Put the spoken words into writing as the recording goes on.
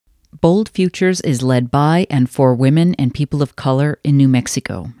Bold Futures is led by and for women and people of color in New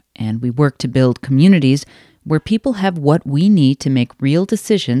Mexico, and we work to build communities where people have what we need to make real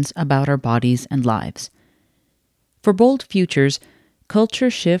decisions about our bodies and lives. For Bold Futures,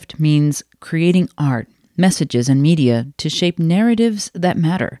 culture shift means creating art, messages, and media to shape narratives that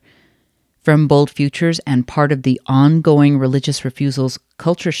matter. From Bold Futures and part of the ongoing Religious Refusals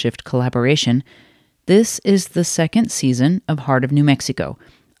Culture Shift collaboration, this is the second season of Heart of New Mexico,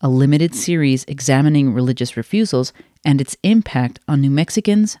 a limited series examining religious refusals and its impact on New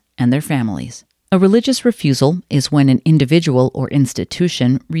Mexicans and their families. A religious refusal is when an individual or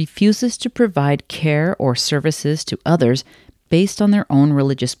institution refuses to provide care or services to others based on their own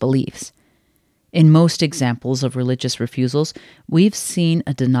religious beliefs. In most examples of religious refusals, we've seen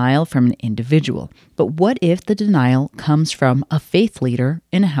a denial from an individual. But what if the denial comes from a faith leader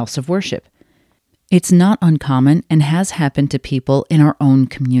in a house of worship? It's not uncommon and has happened to people in our own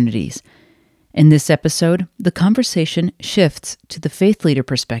communities. In this episode, the conversation shifts to the faith leader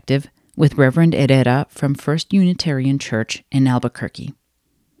perspective with Reverend Herrera from First Unitarian Church in Albuquerque.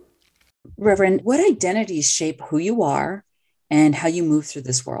 Reverend, what identities shape who you are and how you move through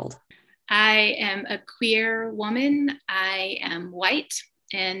this world? I am a queer woman. I am white,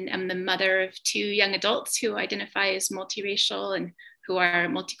 and I'm the mother of 2 young adults who identify as multiracial and who are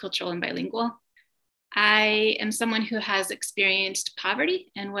multicultural and bilingual. I am someone who has experienced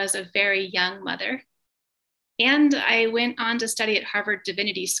poverty and was a very young mother. And I went on to study at Harvard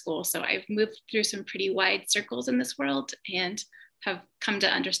Divinity School. So I've moved through some pretty wide circles in this world and have come to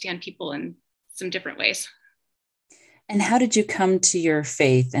understand people in some different ways. And how did you come to your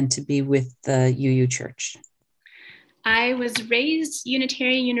faith and to be with the UU Church? I was raised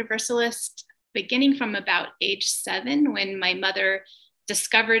Unitarian Universalist beginning from about age 7 when my mother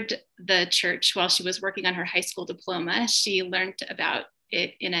discovered the church while she was working on her high school diploma. She learned about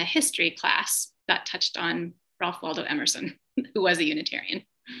it in a history class that touched on Ralph Waldo Emerson, who was a Unitarian.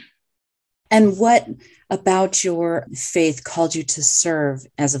 And what about your faith called you to serve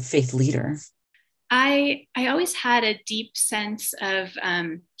as a faith leader? I always had a deep sense of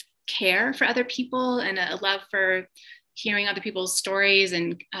care for other people and a love for hearing other people's stories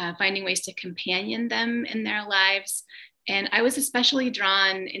and finding ways to companion them in their lives. And I was especially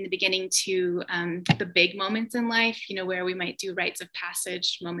drawn in the beginning to the big moments in life, where we might do rites of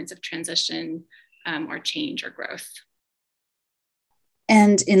passage, moments of transition or change or growth.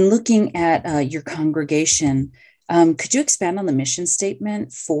 And in looking at your congregation, could you expand on the mission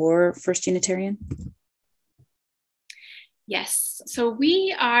statement for First Unitarian? Yes. So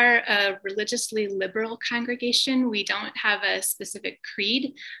we are a religiously liberal congregation. We don't have a specific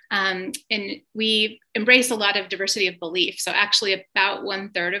creed, and we embrace a lot of diversity of belief. So actually about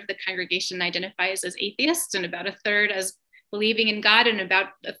 1/3 of the congregation identifies as atheists, and about 1/3 as believing in God, and about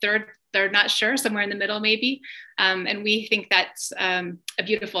 1/3 they're not sure, somewhere in the middle maybe. And we think that's a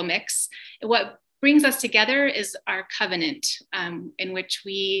beautiful mix. What brings us together is our covenant, in which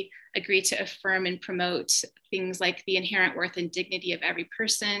we agree to affirm and promote things like the inherent worth and dignity of every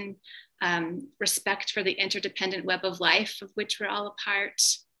person, respect for the interdependent web of life of which we're all a part,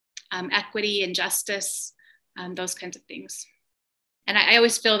 equity and justice, those kinds of things. And I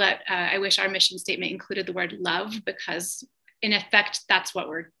always feel that I wish our mission statement included the word love, because in effect, that's what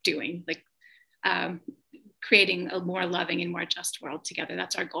we're doing, like creating a more loving and more just world together.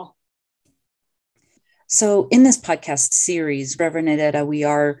 That's our goal. So in this podcast series, Reverend Herrera, we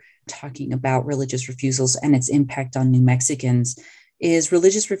are talking about religious refusals and its impact on New Mexicans. Is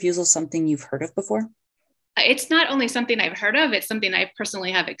religious refusal something you've heard of before? It's not only something I've heard of, it's something I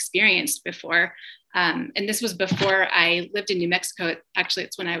personally have experienced before. And this was before I lived in New Mexico. Actually,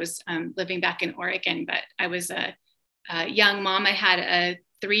 it's when I was living back in Oregon, but I was a young mom. I had a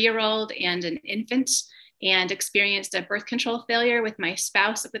 3-year-old and an infant and experienced a birth control failure with my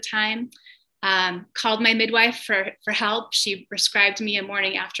spouse at the time. Called my midwife for help. She prescribed me a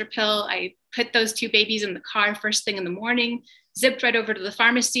morning after pill. I put those 2 babies in the car first thing in the morning, zipped right over to the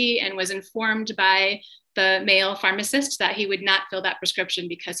pharmacy, and was informed by the male pharmacist that he would not fill that prescription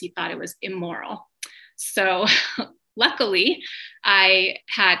because he thought it was immoral. So luckily, I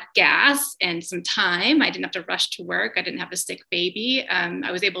had gas and some time. I didn't have to rush to work. I didn't have a sick baby.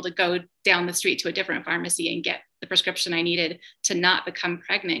 I was able to go down the street to a different pharmacy and get the prescription I needed to not become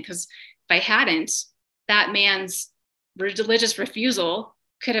pregnant, because if I hadn't, that man's religious refusal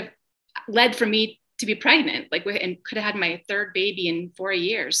could have led for me to be pregnant, and could have had my 3rd baby in 4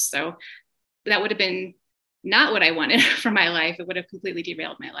 years. So that would have been not what I wanted for my life. It would have completely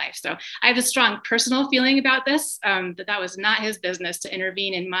derailed my life. So I have a strong personal feeling about this, that was not his business to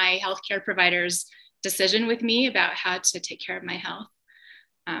intervene in my healthcare provider's decision with me about how to take care of my health.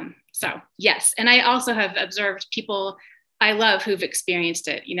 So yes, and I also have observed people I love who've experienced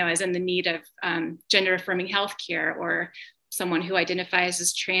it, as in the need of gender affirming healthcare, or someone who identifies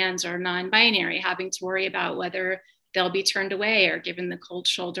as trans or non-binary having to worry about whether they'll be turned away or given the cold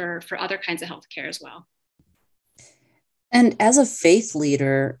shoulder for other kinds of healthcare as well. And as a faith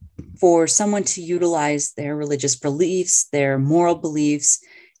leader, for someone to utilize their religious beliefs, their moral beliefs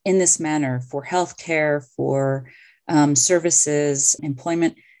in this manner for healthcare, for services,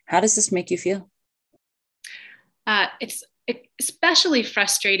 employment, how does this make you feel? It's especially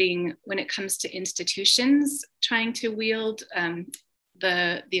frustrating when it comes to institutions trying to wield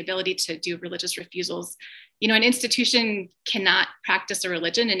the ability to do religious refusals. An institution cannot practice a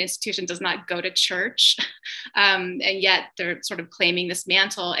religion. An institution does not go to church, and yet they're sort of claiming this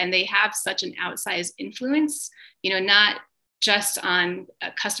mantle, and they have such an outsized influence, not just on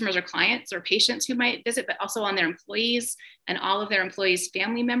customers or clients or patients who might visit, but also on their employees and all of their employees'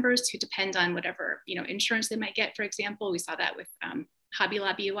 family members who depend on whatever, insurance they might get, for example. We saw that with Hobby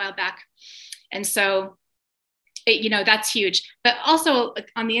Lobby a while back. And so, that's huge. But also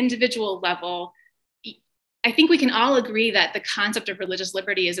on the individual level, I think we can all agree that the concept of religious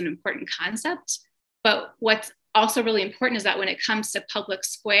liberty is an important concept. But what's also really important is that when it comes to public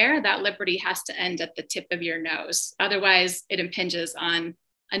square, that liberty has to end at the tip of your nose. Otherwise, it impinges on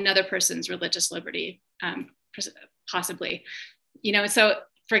another person's religious liberty, possibly. So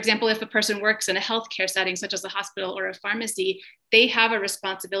for example, if a person works in a healthcare setting, such as a hospital or a pharmacy, they have a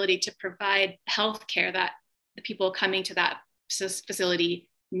responsibility to provide healthcare that the people coming to that facility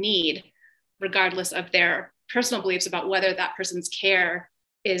need, regardless of their personal beliefs about whether that person's care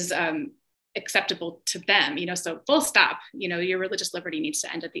is acceptable to them. So full stop, your religious liberty needs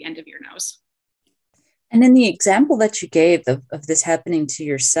to end at the end of your nose. And in the example that you gave of this happening to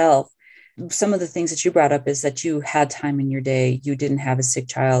yourself, some of the things that you brought up is that you had time in your day, you didn't have a sick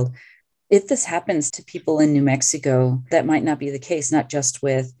child. If this happens to people in New Mexico, that might not be the case, not just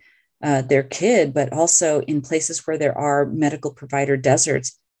with their kid, but also in places where there are medical provider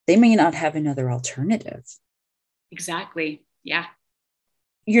deserts. They may not have another alternative. Exactly. Yeah.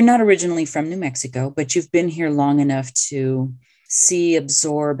 You're not originally from New Mexico, but you've been here long enough to see,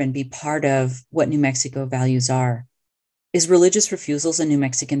 absorb, and be part of what New Mexico values are. Is religious refusals a New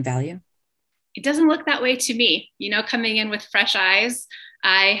Mexican value? It doesn't look that way to me. Coming in with fresh eyes,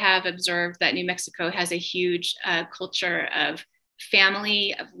 I have observed that New Mexico has a huge culture of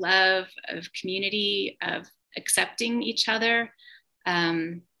family, of love, of community, of accepting each other,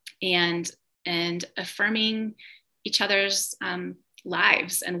 and affirming each other's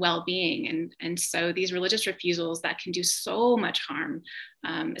lives and well-being. And so these religious refusals that can do so much harm,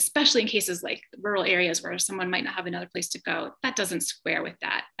 especially in cases like rural areas where someone might not have another place to go, that doesn't square with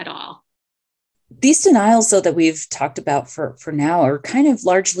that at all. These denials, though, that we've talked about for now are kind of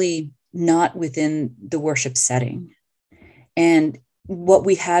largely not within the worship setting. And what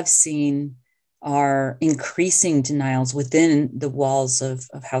we have seen are increasing denials within the walls of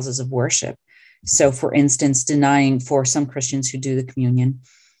houses of worship. So, for instance, denying for some Christians who do the communion,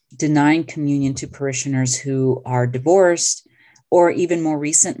 denying communion to parishioners who are divorced, or even more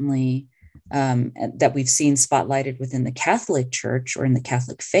recently, that we've seen spotlighted within the Catholic Church or in the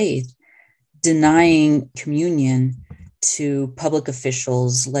Catholic faith, denying communion to public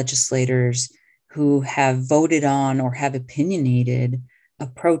officials, legislators who have voted on or have opinionated a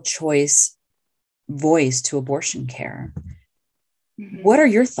pro-choice voice to abortion care. Mm-hmm. What are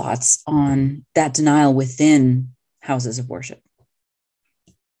your thoughts on that denial within houses of worship?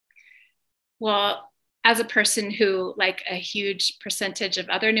 Well, as a person who, like a huge percentage of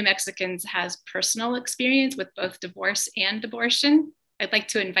other New Mexicans, has personal experience with both divorce and abortion, I'd like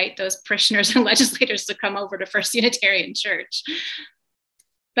to invite those parishioners and legislators to come over to First Unitarian Church.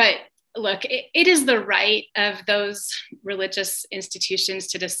 But look, it is the right of those religious institutions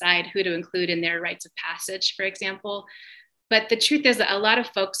to decide who to include in their rites of passage, for example. But the truth is that a lot of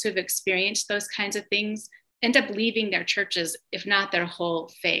folks who've experienced those kinds of things end up leaving their churches, if not their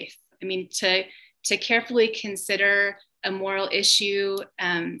whole faith. I mean, to carefully consider a moral issue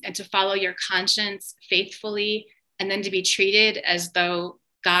and to follow your conscience faithfully, and then to be treated as though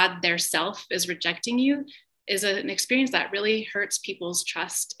God their self is rejecting you, is an experience that really hurts people's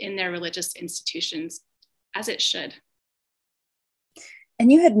trust in their religious institutions, as it should.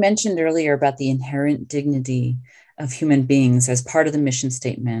 And you had mentioned earlier about the inherent dignity of human beings as part of the mission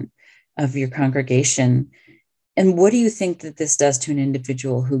statement of your congregation. And what do you think that this does to an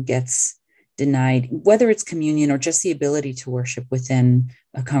individual who gets denied, whether it's communion or just the ability to worship within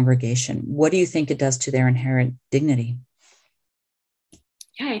a congregation? What do you think it does to their inherent dignity?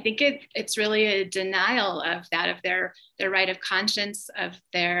 Yeah, I think it's really a denial of that, of their right of conscience, of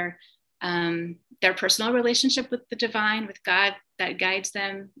their personal relationship with the divine, with God that guides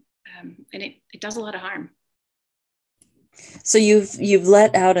them, and it does a lot of harm. So you've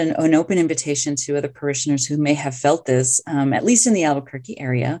let out an open invitation to other parishioners who may have felt this, at least in the Albuquerque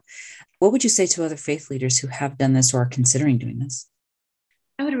area. What would you say to other faith leaders who have done this or are considering doing this?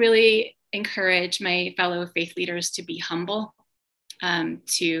 I would really encourage my fellow faith leaders to be humble,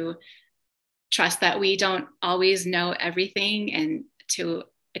 to trust that we don't always know everything, and to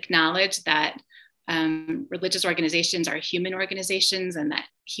acknowledge that religious organizations are human organizations, and that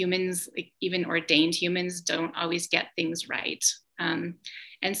humans, like even ordained humans, don't always get things right. And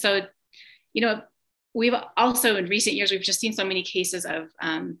so, we've also in recent years, we've just seen so many cases of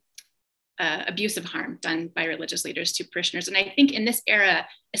abusive harm done by religious leaders to parishioners. And I think in this era,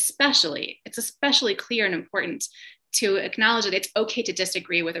 it's especially clear and important to acknowledge that it's okay to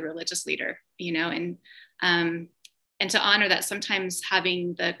disagree with a religious leader, and to honor that sometimes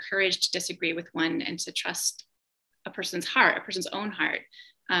having the courage to disagree with one and to trust a person's own heart,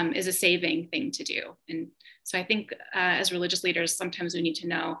 is a saving thing to do. And so I think as religious leaders, sometimes we need to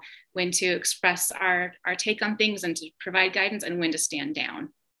know when to express our take on things and to provide guidance, and when to stand down,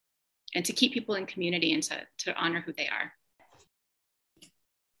 and to keep people in community, and to honor who they are.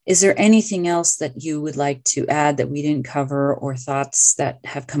 Is there anything else that you would like to add that we didn't cover, or thoughts that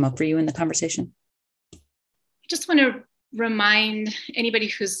have come up for you in the conversation? I just want to remind anybody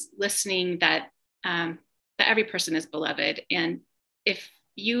who's listening that every person is beloved. And if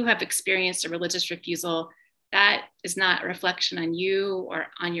you have experienced a religious refusal, that is not a reflection on you or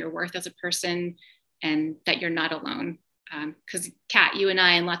on your worth as a person, and that you're not alone. Because Kat, you and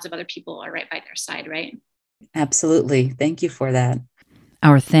I and lots of other people are right by their side, right? Absolutely. Thank you for that.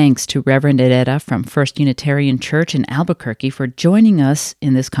 Our thanks to Reverend Herrera from First Unitarian Church in Albuquerque for joining us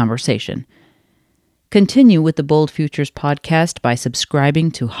in this conversation. Continue with the Bold Futures podcast by subscribing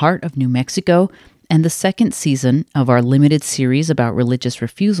to Heart of New Mexico and the second season of our limited series about religious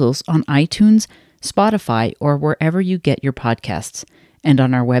refusals on iTunes, Spotify, or wherever you get your podcasts, and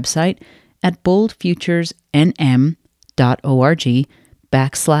on our website at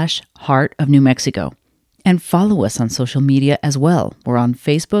boldfuturesnm.org/Heart of New Mexico. And follow us on social media as well. We're on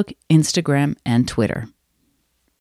Facebook, Instagram, and Twitter.